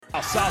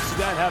South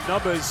Sudan have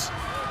numbers.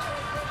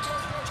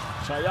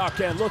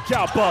 Shayak, look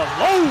out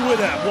below with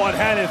that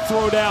one-handed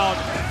throwdown.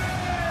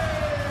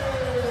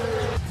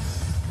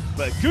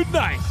 But good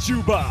night,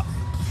 Juba.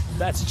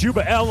 That's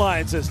Juba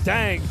Airlines as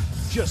Deng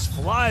just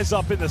flies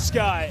up in the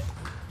sky.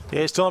 Yeah,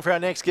 it's time for our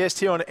next guest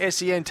here on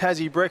SEN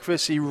Tassie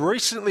Breakfast. He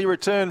recently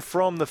returned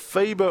from the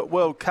FIBA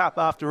World Cup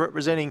after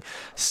representing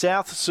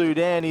South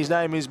Sudan. His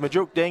name is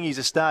Majok Deng. He's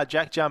a star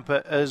jack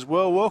jumper as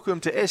well.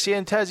 Welcome to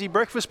SEN Tassie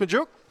Breakfast,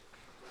 Majok.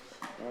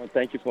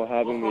 Thank you for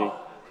having me.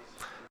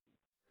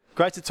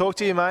 Great to talk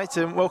to you, mate,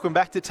 and welcome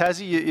back to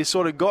Tassie. You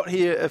sort of got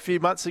here a few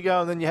months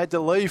ago and then you had to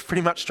leave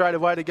pretty much straight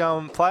away to go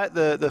and play at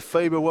the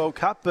FIBA World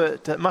Cup,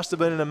 but it must have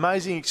been an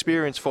amazing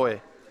experience for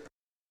you.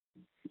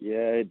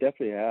 Yeah, it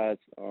definitely has.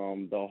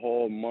 The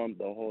whole month,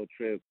 the whole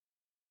trip,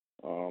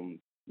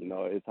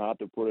 it's hard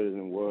to put it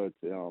in words.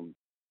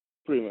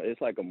 Pretty much,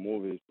 it's like a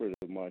movie, pretty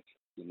much,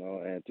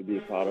 and to be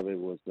a part of it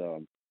was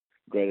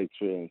great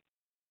experience.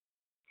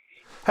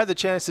 Had the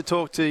chance to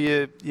talk to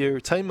your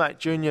teammate,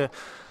 Junior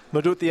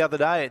Madut, the other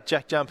day at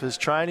JackJumper's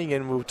training,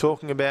 and we were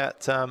talking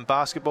about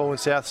basketball in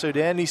South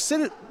Sudan. He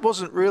said it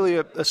wasn't really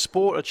a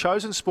sport, a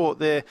chosen sport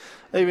there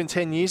even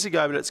 10 years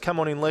ago, but it's come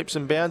on in leaps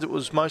and bounds. It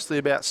was mostly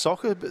about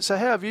soccer. So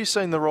how have you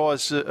seen the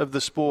rise of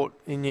the sport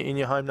in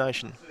your home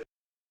nation?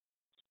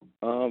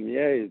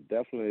 Yeah,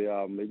 definitely.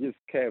 It just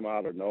came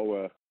out of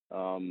nowhere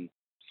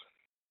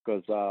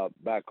because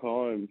back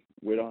home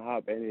we don't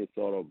have any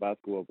sort of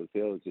basketball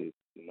facilities.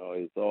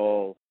 It's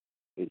all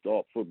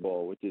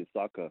football, which is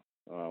soccer.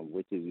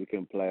 Which is you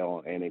can play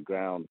on any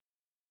ground.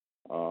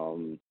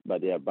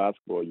 But yeah,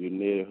 basketball, you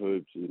need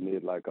hoops, you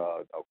need like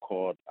a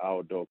court,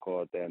 outdoor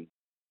court,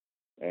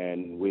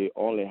 and we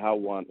only have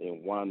one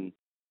in one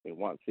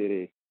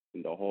city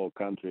in the whole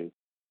country,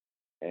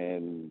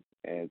 and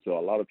so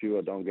a lot of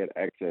people don't get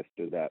access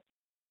to that,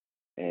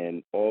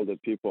 and all the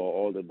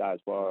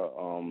diaspora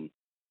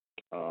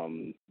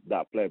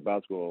that play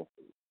basketball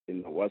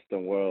in the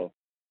Western world,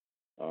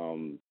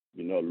 Lul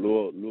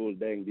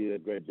Deng did a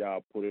great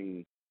job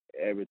putting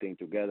everything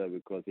together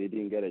because he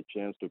didn't get a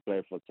chance to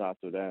play for South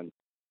Sudan,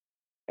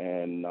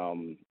 and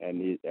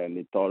he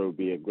thought it would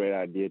be a great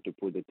idea to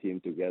put the team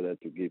together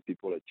to give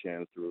people a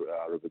chance to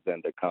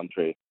represent the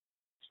country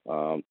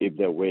if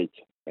they wish,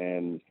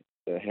 and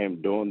him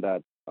doing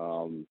that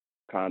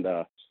kind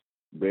of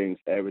brings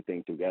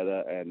everything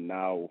together, and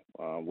now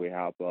we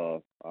have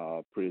a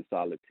pretty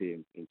solid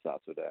team in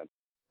South Sudan.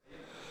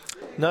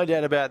 No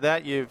doubt about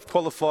that. You've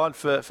qualified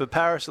for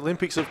Paris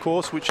Olympics, of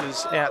course, which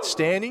is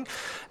outstanding.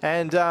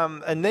 And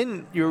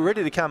then you were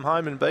ready to come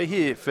home and be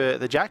here for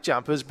the Jack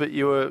Jumpers, but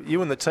you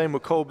and the team were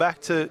called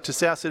back to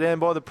South Sudan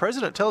by the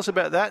president. Tell us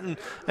about that.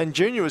 And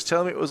Junior was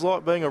telling me it was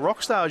like being a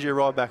rock star as you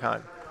arrived back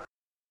home.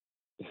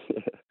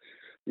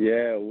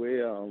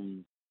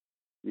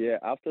 Yeah,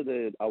 after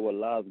our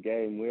last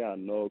game, we had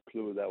no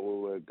clue that we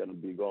were going to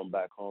be going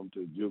back home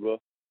to Juba.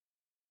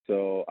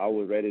 So I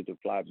was ready to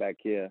fly back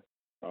here.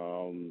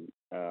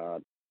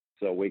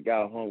 So we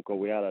got home because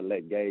we had a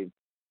late game.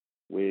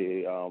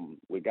 We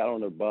got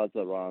on the bus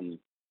around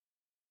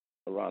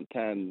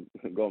 10,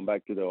 going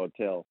back to the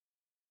hotel.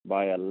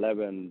 By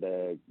 11,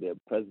 the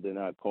president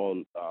had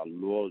called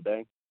Lul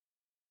Deng,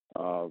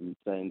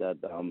 saying that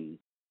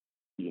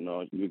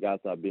you guys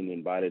have been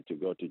invited to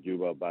go to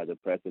Juba by the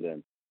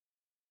president.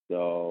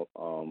 So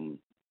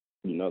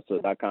so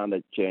that kind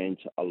of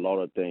changed a lot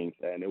of things,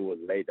 and it was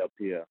late up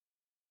here.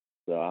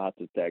 So I had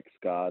to text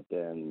Scott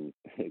and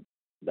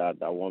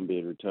that I won't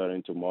be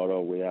returning tomorrow.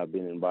 We have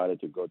been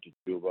invited to go to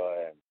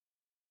Juba, and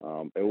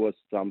it was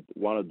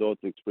one of those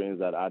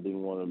experiences that I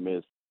didn't want to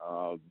miss,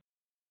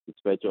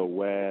 especially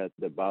where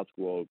the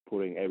basketball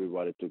putting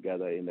everybody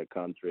together in the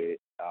country.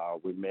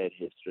 We made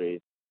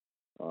history.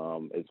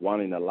 It's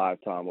one in a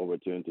lifetime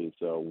opportunity.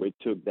 So we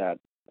took that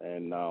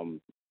and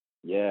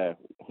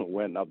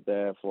went up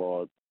there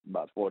for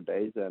about 4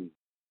 days, and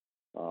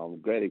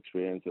great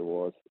experience it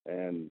was.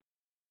 And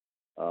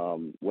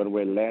when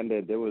we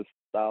landed, there was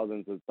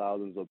thousands and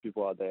thousands of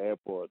people at the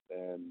airport,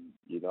 and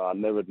I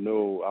never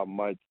knew how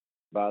much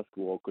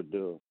basketball could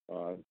do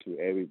to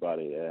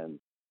everybody, and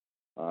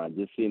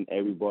just seeing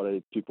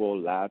everybody, people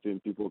laughing,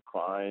 people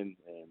crying,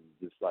 and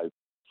just like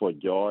for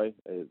joy,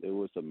 it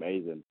was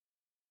amazing.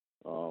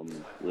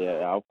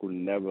 I could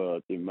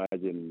never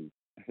imagine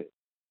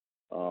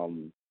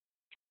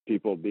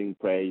people being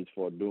praised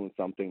for doing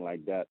something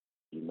like that,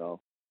 so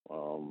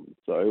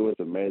it was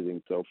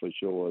amazing. So for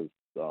sure was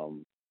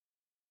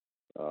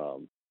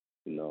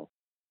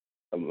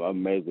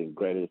amazing,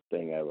 greatest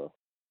thing ever.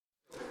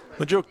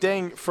 Majok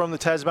Deng from the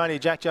Tasmania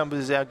JackJumpers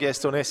is our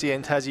guest on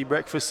SEN Tassie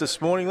Breakfast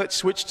this morning. Let's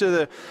switch to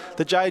the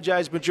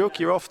JJs. Majok,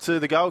 you're off to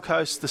the Gold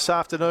Coast this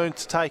afternoon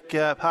to take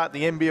part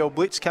in the NBL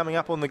Blitz coming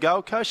up on the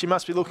Gold Coast. You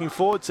must be looking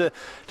forward to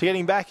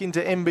getting back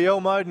into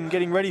NBL mode and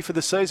getting ready for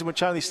the season,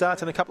 which only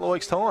starts in a couple of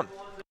weeks' time.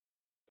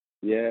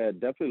 Yeah,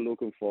 definitely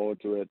looking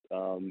forward to it,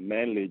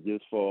 mainly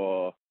just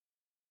for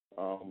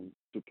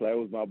to play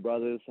with my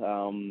brothers.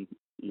 Me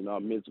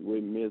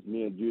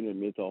and Junior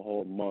missed a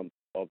whole month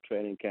of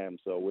training camp,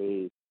 so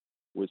we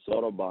we're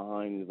sort of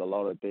behind in a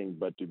lot of things.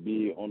 But to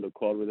be on the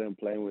court with them,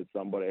 playing with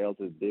somebody else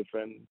is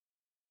different.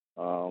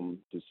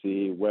 To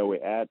see where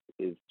we're at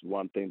is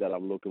one thing that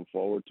I'm looking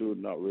forward to.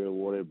 Not really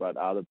worried about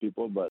other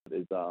people, but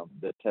it's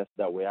the test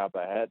that we have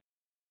ahead.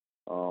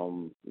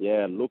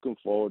 Looking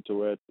forward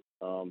to it.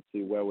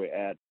 See where we're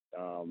at.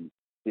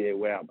 See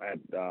where I'm at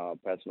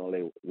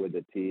personally with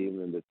the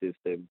team and the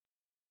system.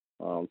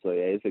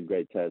 It's a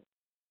great test.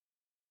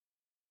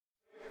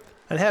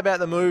 And how about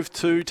the move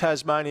to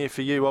Tasmania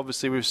for you?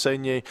 Obviously, we've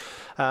seen you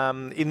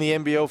in the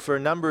NBL for a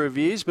number of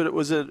years, but it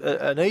was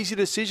an easy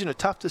decision, a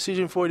tough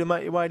decision for you to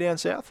make your way down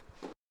south?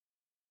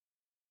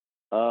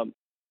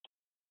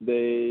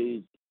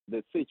 The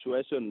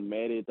situation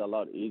made it a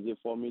lot easier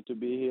for me to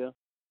be here.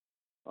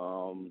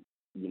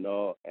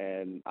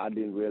 And I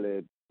didn't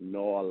really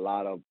know a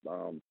lot of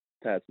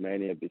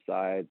Tasmania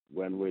besides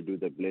when we do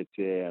the blitz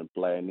here and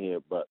playing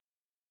here, but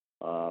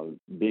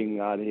being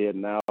out here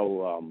now,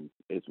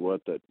 it's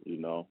worth it,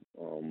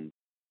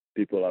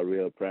 People are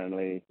real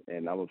friendly,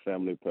 and I'm a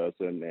family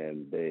person,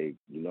 and they,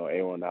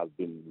 everyone has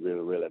been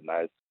really, really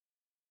nice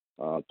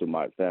to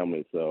my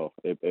family. So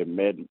it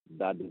made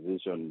that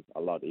decision a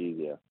lot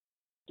easier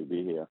to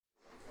be here.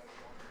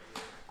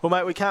 Well,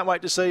 mate, we can't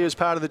wait to see you as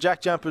part of the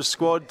JackJumpers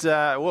squad.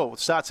 It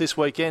starts this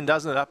weekend,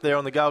 doesn't it, up there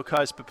on the Gold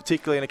Coast, but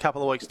particularly in a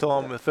couple of weeks'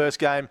 time. The first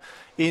game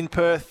in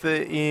Perth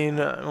it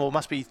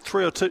must be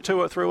 2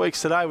 or 3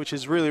 weeks today, which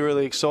is really,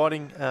 really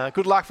exciting.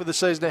 Good luck for the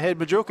season ahead,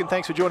 Majok, and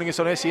thanks for joining us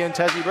on SEN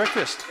Tassie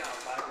Breakfast.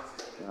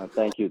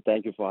 Thank you.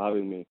 Thank you for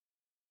having me.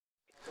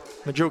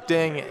 Majok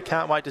Deng,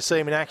 can't wait to see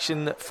him in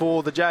action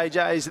for the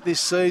JJs this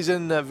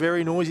season.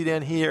 Very noisy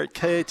down here at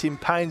Kia. Tim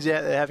Payne's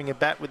out there having a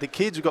bat with the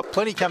kids. We've got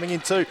plenty coming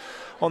in too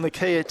on the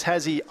Kia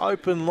Tassie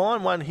open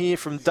line. One here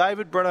from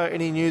David. Breno,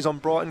 any news on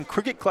Brighton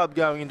Cricket Club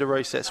going into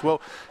recess? Well,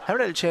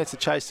 haven't had a chance to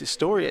chase this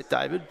story yet,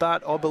 David,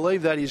 but I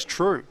believe that is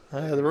true.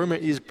 The rumour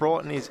is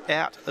Brighton is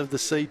out of the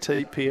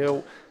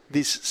CTPL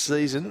this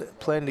season.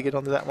 Planning to get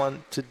onto that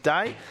one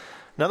today.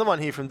 Another one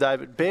here from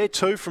David. Bear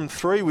 2 from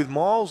 3 with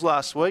Miles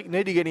last week.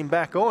 Need to get him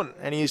back on,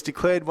 and he has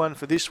declared one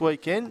for this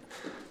weekend.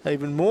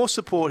 Even more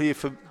support here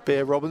for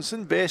Bear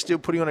Robinson. Bear still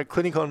putting on a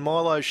clinic on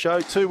Milo's show.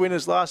 2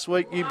 winners last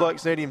week. You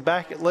blokes need him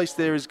back. At least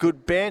there is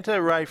good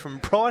banter. Ray from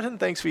Brighton.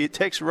 Thanks for your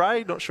text,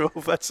 Ray. Not sure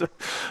if that's a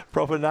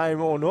proper name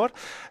or not.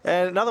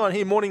 And another one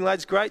here. Morning,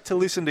 lads. Great to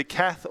listen to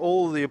Kath.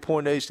 All of the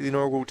appointees to the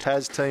inaugural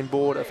Tas team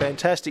board are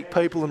fantastic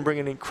people and bring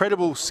an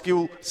incredible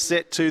skill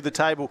set to the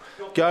table.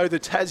 Go the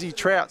Tassie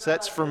Trouts.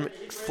 That's from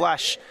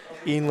Flash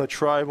in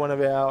Latrobe, one of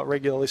our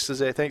regular listeners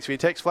there. Thanks for your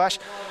text, Flash.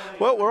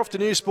 Well, we're off to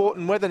News Sport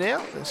and Weather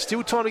now.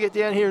 Still time to get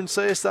down here and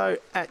see us, though,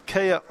 at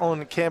Kia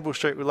on Campbell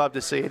Street. We'd love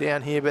to see you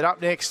down here. But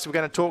up next, we're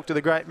going to talk to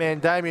the great man,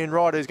 Damien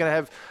Ryder, who's going to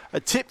have a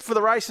tip for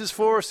the races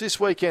for us this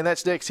weekend.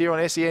 That's next here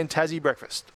on SEN Tassie Breakfast.